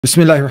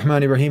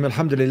Bismillahirrahmanirrahim.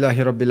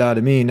 Alhamdulillahi Rabbil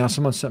Alameen. Now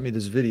someone sent me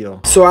this video.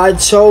 So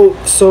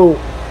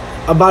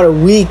about a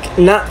week,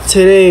 not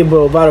today, but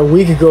about a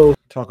week ago,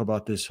 Talk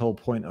about this whole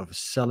point of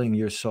selling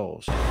your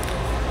souls.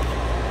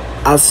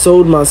 I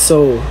sold my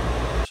soul.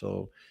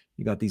 So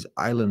you got these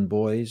island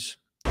boys.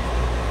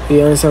 You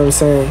understand what I'm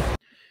saying?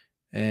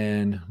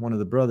 And one of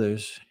the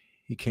brothers,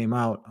 he came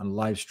out on a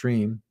live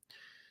stream.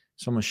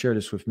 Someone shared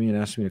this with me and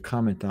asked me to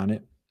comment on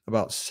it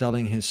about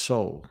selling his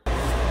soul.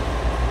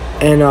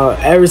 And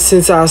ever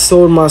since I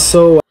sold my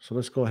soul, So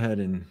let's go ahead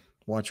and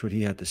watch what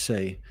he had to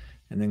say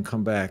and then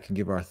come back and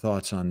give our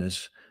thoughts on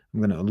this.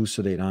 I'm going to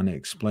elucidate on it,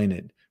 explain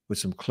it with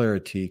some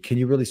clarity. Can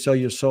you really sell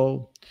your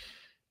soul?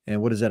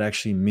 And what does that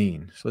actually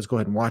mean? So let's go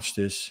ahead and watch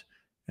this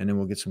and then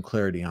we'll get some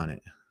clarity on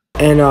it.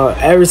 And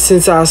ever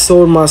since I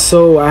sold my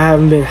soul, I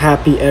haven't been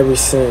happy ever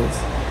since.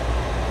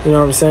 You know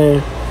what I'm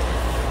saying?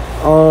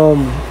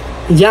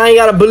 Y'all ain't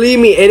gotta believe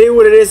me. It is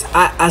what it is.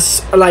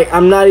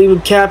 I'm not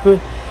even capping.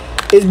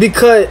 It's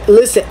because,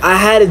 listen, I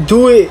had to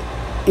do it.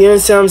 You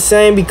understand what I'm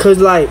saying? Because,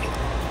 like,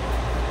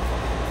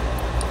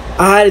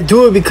 I had to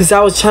do it because I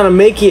was trying to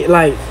make it,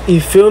 like, you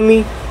feel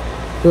me?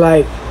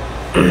 Like,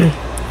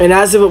 and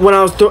as if when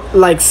I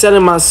was,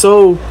 selling my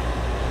soul,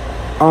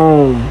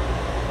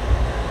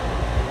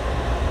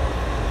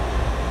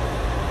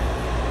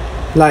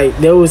 like,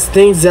 there was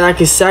things that I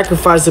could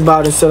sacrifice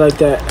about and stuff like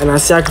that, and I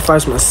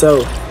sacrificed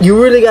myself.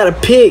 You really gotta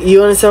pick,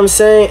 you understand what I'm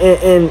saying?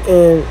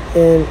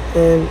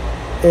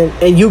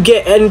 And you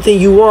get anything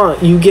you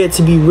want. You get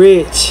to be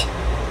rich.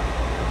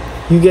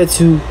 You get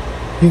to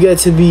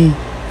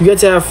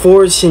have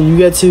fortune. You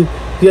get to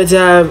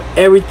have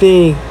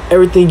everything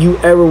you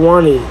ever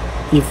wanted.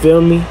 You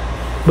feel me?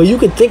 But you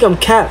could think I'm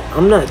capped.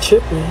 I'm not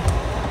tripping.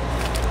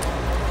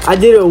 I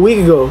did it a week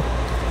ago.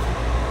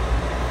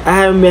 I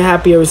haven't been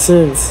happy ever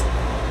since.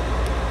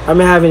 I've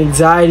been having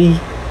anxiety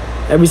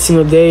every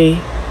single day.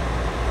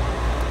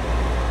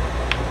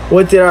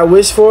 What did I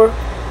wish for?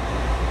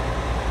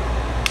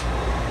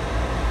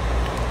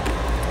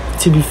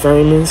 To be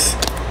famous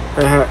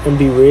and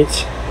be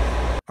rich.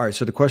 All right,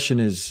 so the question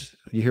is,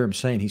 you hear him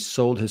saying he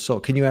sold his soul.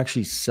 Can you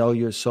actually sell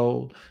your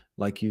soul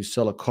like you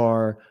sell a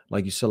car,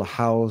 like you sell a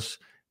house?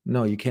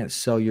 No, you can't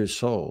sell your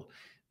soul.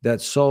 That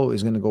soul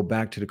is going to go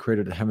back to the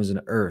creator of the heavens and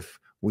the earth.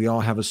 We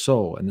all have a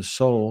soul, and the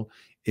soul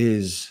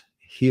is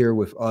here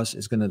with us.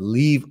 It's going to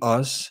leave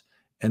us,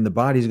 and the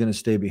body is going to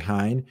stay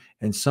behind.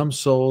 And some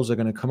souls are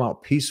going to come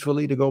out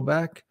peacefully to go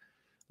back.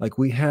 Like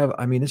we have,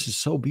 I mean, this is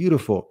so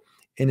beautiful.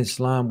 In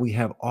Islam, we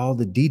have all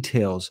the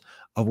details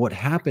of what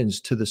happens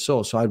to the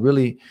soul. So I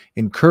really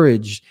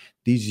encourage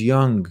these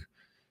young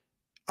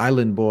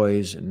island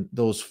boys and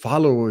those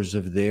followers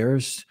of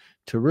theirs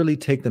to really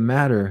take the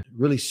matter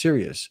really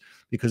serious,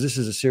 because this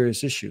is a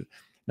serious issue.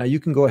 Now, you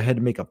can go ahead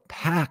and make a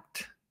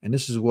pact, and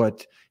this is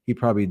what he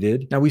probably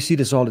did. Now, we see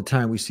this all the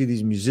time. We see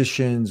these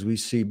musicians, we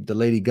see the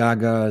Lady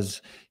Gagas,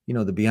 you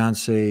know, the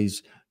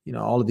Beyoncés, you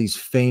know, all of these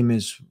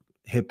famous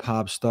hip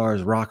hop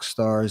stars, rock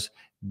stars.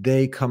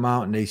 They come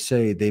out and they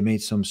say they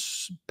made some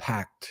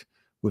pact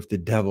with the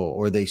devil,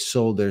 or they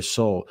sold their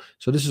soul.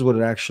 So this is what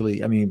it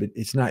actually, I mean,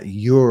 it's not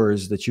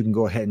yours that you can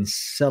go ahead and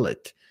sell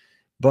it,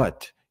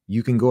 but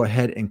you can go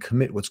ahead and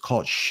commit what's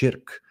called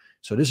shirk.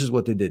 So this is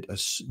what they did.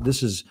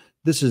 This is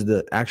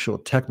the actual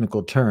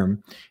technical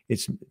term.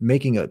 It's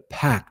making a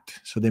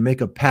pact. So they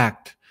make a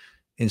pact.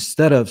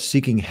 Instead of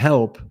seeking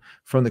help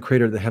from the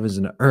creator of the heavens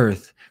and the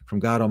earth, from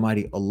God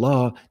Almighty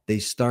Allah, they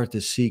start to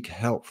seek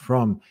help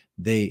from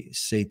the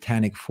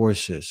satanic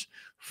forces,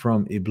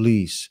 from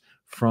Iblis,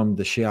 from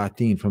the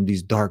SHAYTAAN, from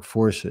these dark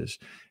forces.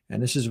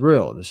 And this is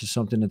real. This is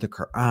something that the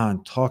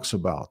Quran talks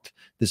about,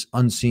 this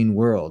unseen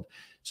world.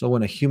 So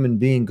when a human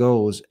being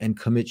goes and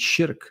commits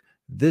shirk,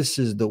 this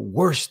is the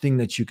worst thing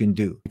that you can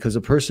do, because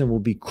a person will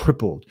be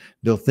crippled.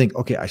 They'll think,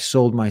 okay, I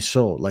sold my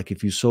soul. Like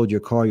if you sold your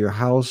car, your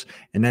house,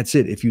 and that's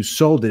it. If you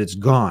sold it, it's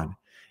gone.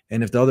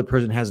 And if the other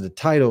person has the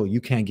title,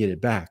 you can't get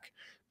it back.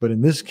 But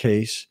in this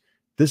case,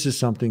 this is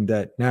something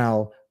that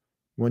now,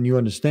 when you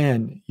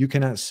understand, you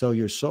cannot sell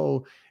your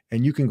soul,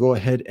 and you can go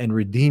ahead and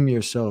redeem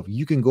yourself.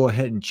 You can go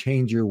ahead and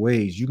change your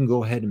ways. You can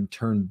go ahead and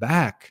turn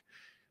back,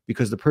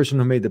 because the person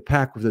who made the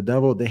pact with the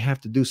devil, they have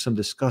to do some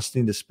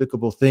disgusting,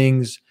 despicable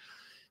things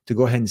to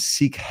go ahead and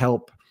seek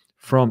help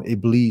from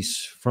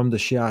Iblis, from the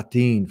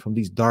SHAYTAAN, from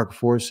these dark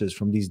forces,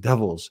 from these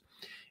devils.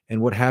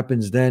 And what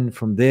happens then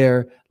from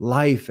there,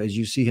 life, as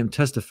you see him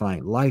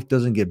testifying, life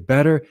doesn't get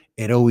better,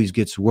 it always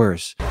gets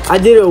worse. I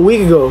did it a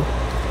week ago.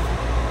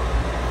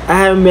 I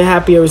haven't been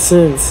happy ever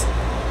since.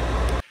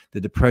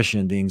 The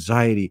depression, the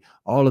anxiety,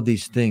 all of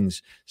these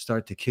things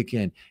start to kick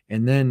in.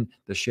 And then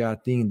the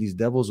SHAYTAAN, these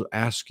devils will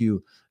ask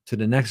you to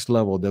the next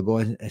level. They'll go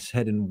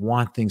ahead and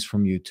want things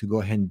from you to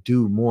go ahead and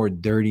do more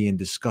dirty and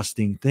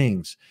disgusting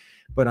things.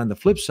 But on the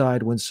flip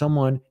side, when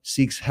someone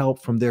seeks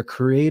help from their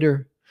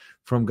creator,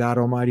 from God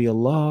Almighty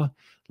Allah,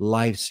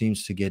 life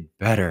seems to get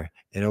better.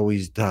 It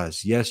always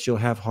does. Yes, you'll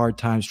have hard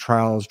times,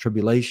 trials,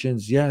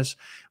 tribulations. Yes,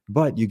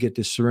 but you get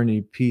this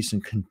serenity, peace,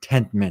 and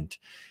contentment.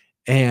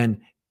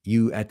 And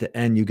you at the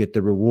end, you get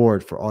the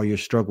reward for all your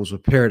struggles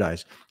with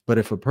paradise. But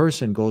if a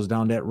person goes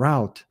down that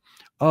route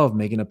of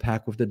making a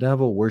pact with the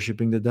devil,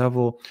 worshiping the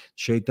devil,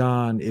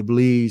 Shaitan,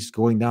 Iblis,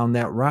 going down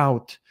that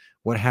route,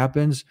 what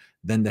happens?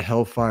 Then the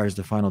hellfire is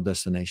the final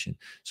destination.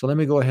 So let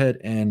me go ahead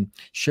and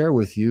share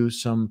with you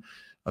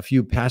a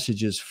few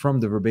passages from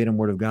the verbatim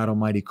word of God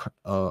Almighty,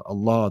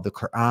 Allah, the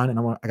Quran,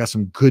 and I got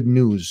some good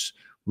news,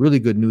 really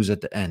good news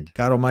at the end.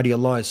 God Almighty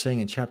Allah is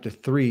saying in chapter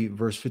 3,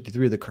 verse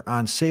 53 of the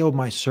Quran, say, O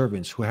my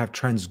servants who have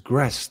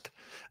transgressed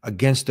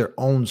against their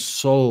own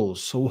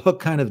souls. So what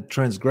kind of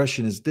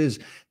transgression is this?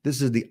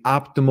 This is the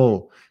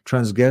optimal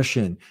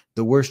transgression.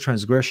 The worst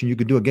transgression you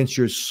could do against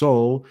your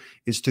soul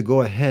is to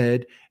go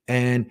ahead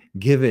and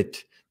give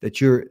it, that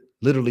you're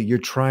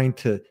trying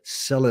to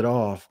sell it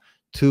off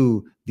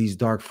to these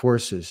dark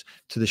forces,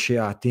 to the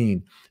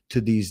shayateen, to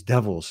these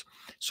devils.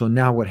 So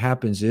now what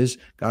happens is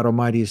God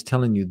Almighty is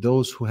telling you,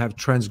 those who have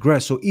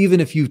transgressed. So even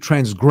if you've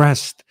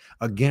transgressed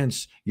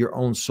against your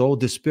own soul,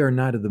 despair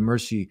not of the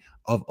mercy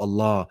of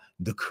Allah,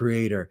 the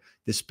Creator.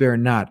 Despair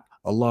not.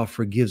 Allah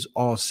forgives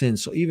all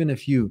sins. So even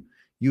if you've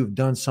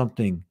done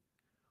something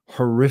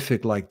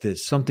horrific like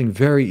this, something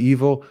very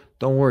evil,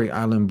 don't worry,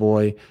 Island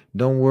Boy.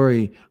 Don't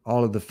worry,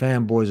 all of the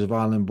fanboys of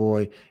Island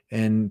Boy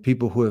and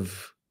people who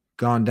have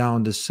gone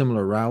down this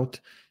similar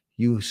route.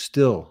 You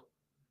still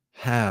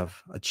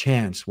have a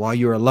chance while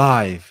you're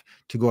alive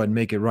to go ahead and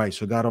make it right.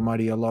 So God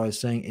Almighty Allah is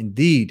saying,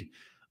 indeed,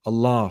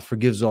 Allah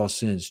forgives all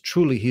sins.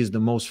 Truly, He is the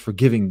most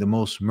forgiving, the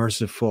most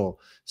merciful.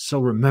 So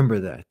remember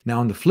that. Now,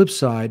 on the flip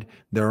side,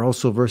 there are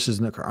also verses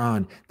in the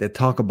Quran that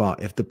talk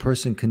about if the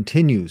person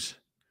continues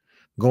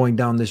going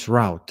down this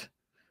route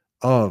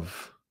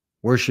of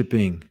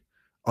worshiping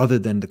other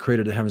than the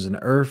Creator of the heavens and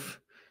the earth,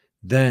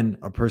 then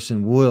a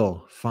person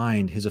will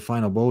find his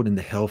final abode in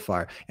the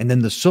hellfire. And then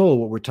the soul,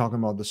 what we're talking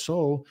about, the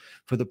soul,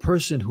 for the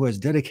person who has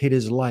dedicated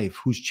his life,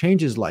 who's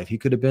changed his life. He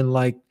could have been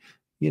like,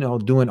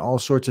 doing all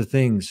sorts of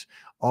things,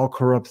 all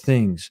corrupt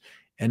things.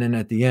 And then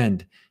at the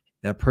end,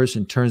 that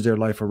person turns their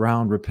life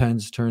around,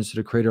 repents, turns to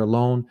the Creator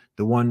alone,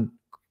 the one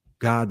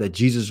God that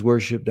Jesus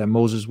worshiped, that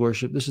Moses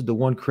worshiped. This is the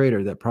one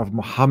Creator that Prophet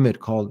Muhammad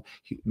called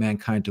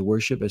mankind to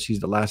worship, as he's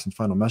the last and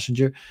final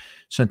messenger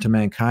sent to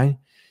mankind.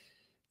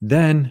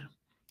 Then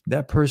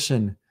that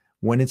person,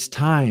 when it's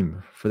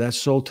time for that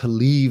soul to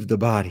leave the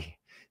body,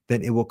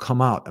 then it will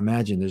come out.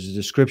 Imagine there's a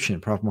description.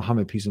 Prophet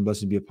Muhammad, peace and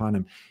blessings be upon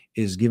him,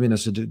 is giving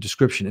us a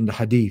description in the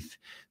hadith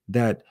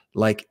that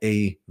like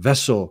a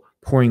vessel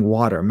pouring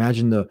water.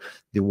 Imagine the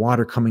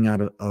water coming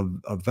out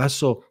of a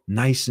vessel,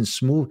 nice and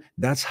smooth.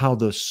 That's how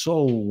the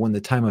soul, when the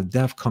time of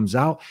death comes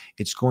out,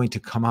 it's going to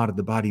come out of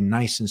the body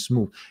nice and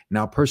smooth.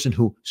 Now, a person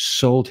who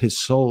sold his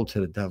soul to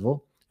the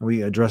devil, and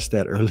we addressed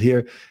that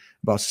earlier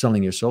about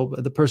selling your soul,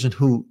 but the person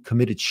who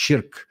committed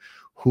shirk,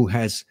 who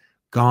has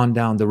gone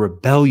down the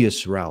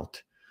rebellious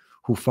route,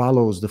 who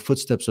follows the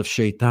footsteps of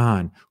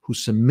Shaitan, who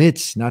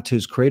submits not to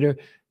his Creator,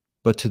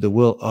 but to the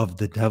will of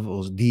the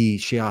devils, the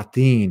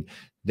shayateen,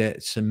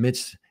 that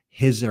submits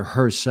his or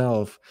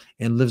herself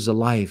and lives a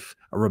life,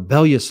 a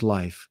rebellious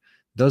life,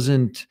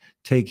 doesn't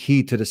take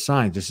heed to the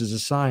signs. This is a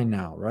sign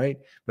now, right?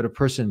 But a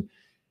person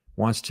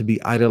wants to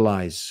be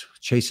idolized,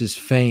 chases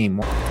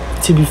fame,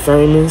 to be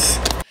famous,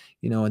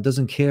 and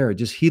doesn't care,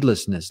 just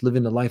heedlessness,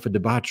 living the life of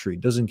debauchery,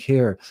 doesn't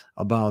care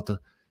about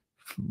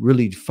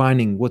really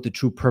finding what the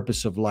true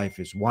purpose of life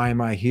is. Why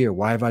am I here?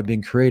 Why have I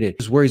been created?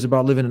 Just worries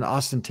about living an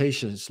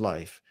ostentatious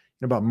life,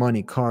 about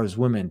money, cars,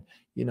 women,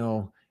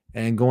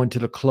 and going to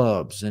the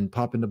clubs and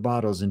popping the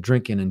bottles and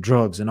drinking and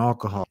drugs and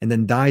alcohol, and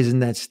then dies in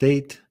that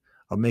state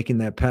of making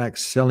that pact,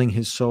 selling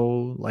his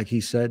soul, like he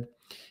said.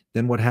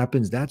 Then what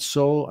happens? That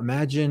soul,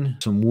 imagine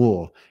some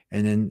wool,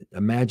 and then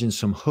imagine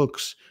some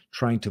hooks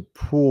trying to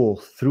pull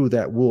through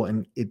that wool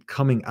and it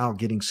coming out,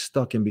 getting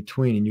stuck in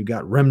between, and you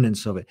got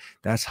remnants of it.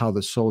 That's how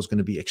the soul is going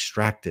to be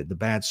extracted. The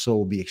bad soul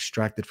will be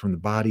extracted from the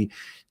body.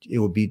 It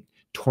will be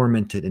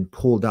tormented and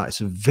pulled out.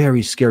 It's a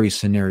very scary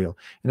scenario.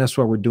 And that's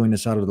why we're doing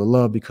this out of the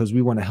love, because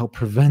we want to help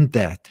prevent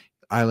that.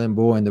 Island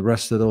Boy and the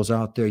rest of those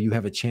out there, you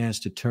have a chance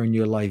to turn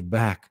your life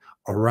back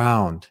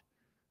around.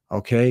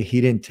 Okay,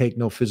 he didn't take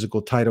no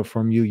physical title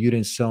from you. You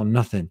didn't sell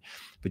nothing,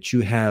 but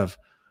you have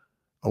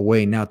a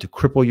way now to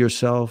cripple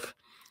yourself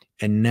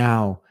and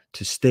now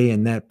to stay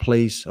in that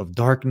place of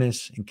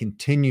darkness and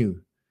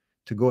continue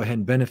to go ahead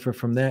and benefit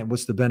from that.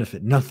 What's the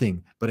benefit?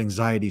 Nothing but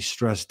anxiety,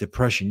 stress,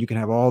 depression. You can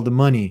have all the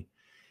money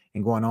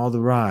and go on all the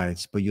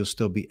rides, but you'll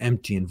still be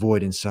empty and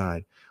void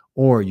inside.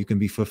 Or you can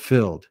be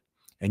fulfilled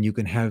and you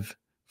can have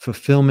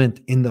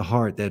fulfillment in the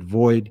heart. That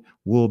void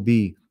will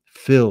be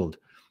filled,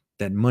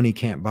 that money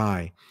can't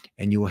buy,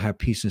 and you will have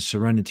peace and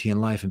serenity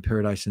in life and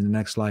paradise in the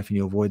next life, and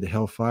you'll avoid the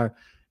hellfire.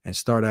 And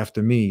start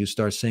after me. You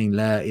start saying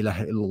La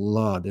ilaha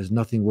illallah. There's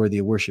nothing worthy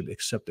of worship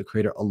except the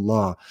Creator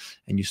Allah.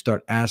 And you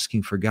start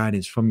asking for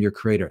guidance from your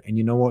Creator. And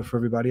you know what, for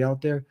everybody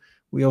out there,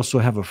 we also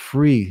have a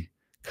free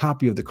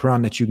copy of the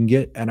Quran that you can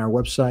get at our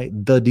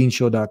website,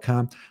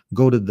 thedeenshow.com.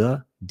 Go to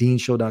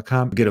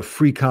thedeenshow.com, get a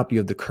free copy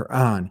of the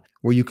Quran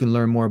where you can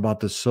learn more about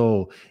the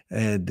soul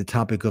and the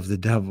topic of the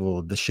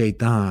devil, the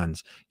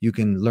shaitans. You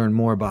can learn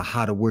more about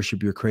how to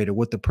worship your creator,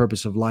 what the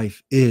purpose of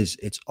life is.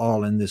 It's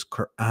all in this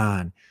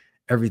Quran.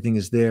 Everything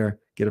is there.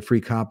 Get a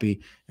free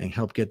copy and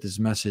help get this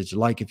message.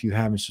 Like if you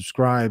haven't,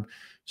 subscribed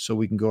so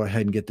we can go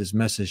ahead and get this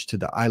message to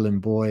the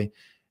island boy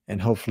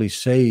and hopefully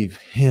save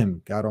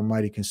him. God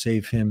Almighty can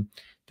save him,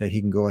 that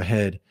he can go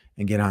ahead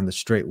and get on the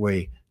straight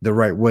way, the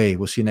right way.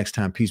 We'll see you next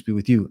time. Peace be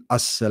with you.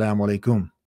 Assalamu alaikum.